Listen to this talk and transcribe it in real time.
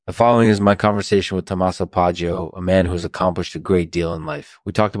The following is my conversation with Tomaso Poggio, a man who has accomplished a great deal in life.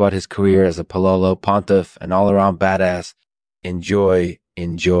 We talked about his career as a Palolo Pontiff, an all-around badass. Enjoy.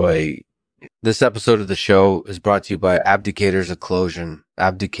 This episode of the show is brought to you by Abdicators Eclosion.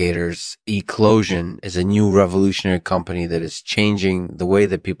 Abdicators Eclosion is a new revolutionary company that is changing the way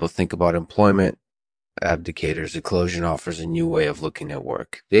that people think about employment. Abdicators Eclosion offers a new way of looking at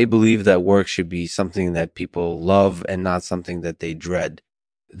work. They believe that work should be something that people love and not something that they dread.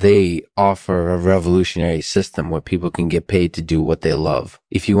 They offer a revolutionary system where people can get paid to do what they love.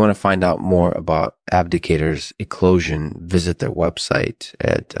 If you want to find out more about Abdicators Eclosion, visit their website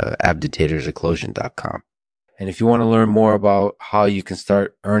at abdicatorseclosion.com. And if you want to learn more about how you can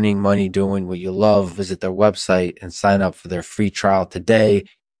start earning money doing what you love, visit their website and sign up for their free trial today.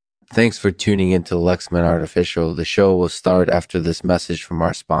 Thanks for tuning into Lexman Artificial. The show will start after this message from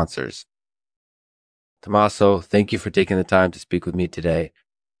our sponsors. Tomaso, thank you for taking the time to speak with me today.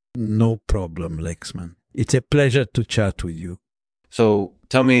 No problem, Lexman. It's a pleasure to chat with you. So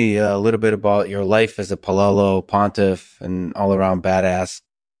tell me a little bit about your life as a Palolo Pontiff and all-around badass.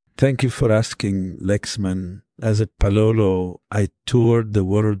 Thank you for asking, Lexman. As a Palolo, I toured the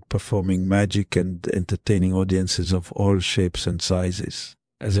world performing magic and entertaining audiences of all shapes and sizes.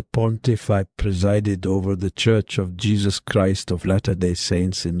 As a Pontiff, I presided over the Church of Jesus Christ of Latter-day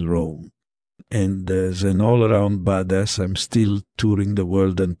Saints in Rome. And as an all-around badass, I'm still touring the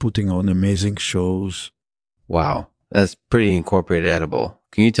world and putting on amazing shows. Wow, that's pretty incorporated edible.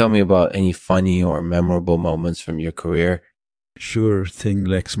 Can you tell me about any funny or memorable moments from your career? Sure thing,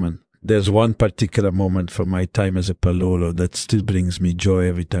 Lexman. There's one particular moment from my time as a Palolo that still brings me joy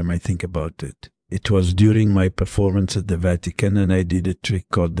every time I think about it. It was during my performance at the Vatican, and I did a trick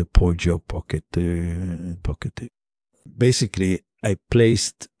called the Poggio pocket. Basically, I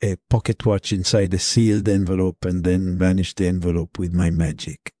placed a pocket watch inside a sealed envelope and then vanished the envelope with my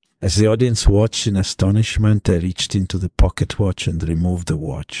magic. As the audience watched in astonishment, I reached into the pocket watch and removed the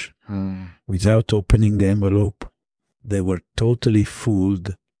watch. Without opening the envelope, they were totally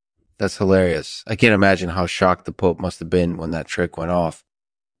fooled. That's hilarious. I can't imagine how shocked the Pope must have been when that trick went off.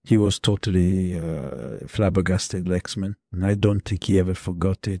 He was totally flabbergasted, Lexman, and I don't think he ever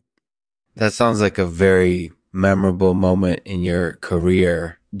forgot it. That sounds like a very memorable moment in your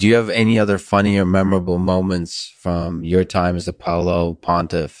career. Do you have any other funny or memorable moments from your time as a Palolo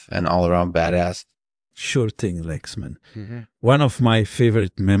Pontiff and all-around badass? Sure thing, Lexman. One of my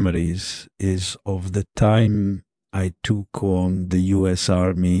favorite memories is of the time I took on the U.S.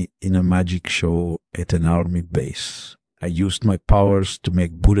 Army in a magic show at an army base. I used my powers to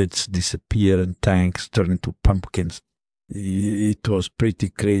make bullets disappear and tanks turn into pumpkins. It was pretty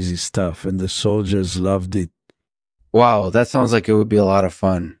crazy stuff, and the soldiers loved it. Wow, that sounds like it would be a lot of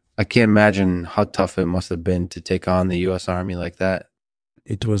fun. I can't imagine how tough it must have been to take on the U.S. Army like that.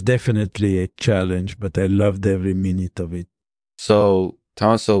 It was definitely a challenge, but I loved every minute of it. So,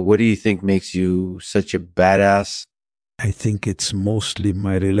 Tomaso, what do you think makes you such a badass? I think it's mostly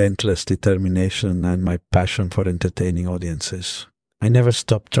my relentless determination and my passion for entertaining audiences. I never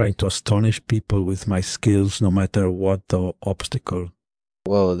stop trying to astonish people with my skills, no matter what the obstacle.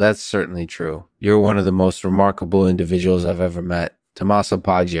 Well, that's certainly true. You're one of the most remarkable individuals I've ever met. Tomaso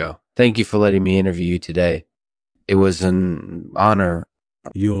Poggio, thank you for letting me interview you today. It was an honor.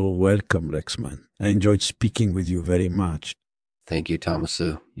 You're welcome, Lexman. I enjoyed speaking with you very much. Thank you,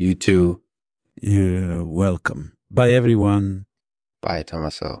 Tomaso. You too. You're welcome. Bye, everyone. Bye,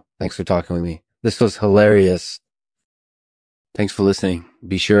 Tomaso. Thanks for talking with me. This was hilarious. Thanks for listening.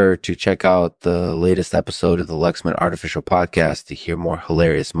 Be sure to check out the latest episode of the Lexman Artificial Podcast to hear more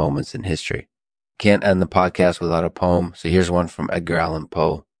hilarious moments in history. Can't end the podcast without a poem, so here's one from Edgar Allan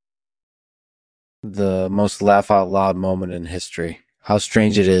Poe. The most laugh out loud moment in history. How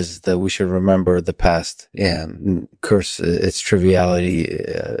strange it is that we should remember the past and curse its triviality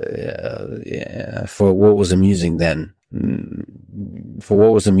for what was amusing then. For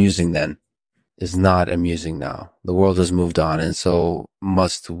what was amusing then is not amusing now. The world has moved on, and so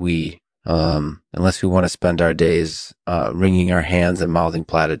must we, unless we want to spend our days wringing our hands and mouthing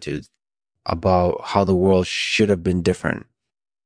platitudes about how the world should have been different.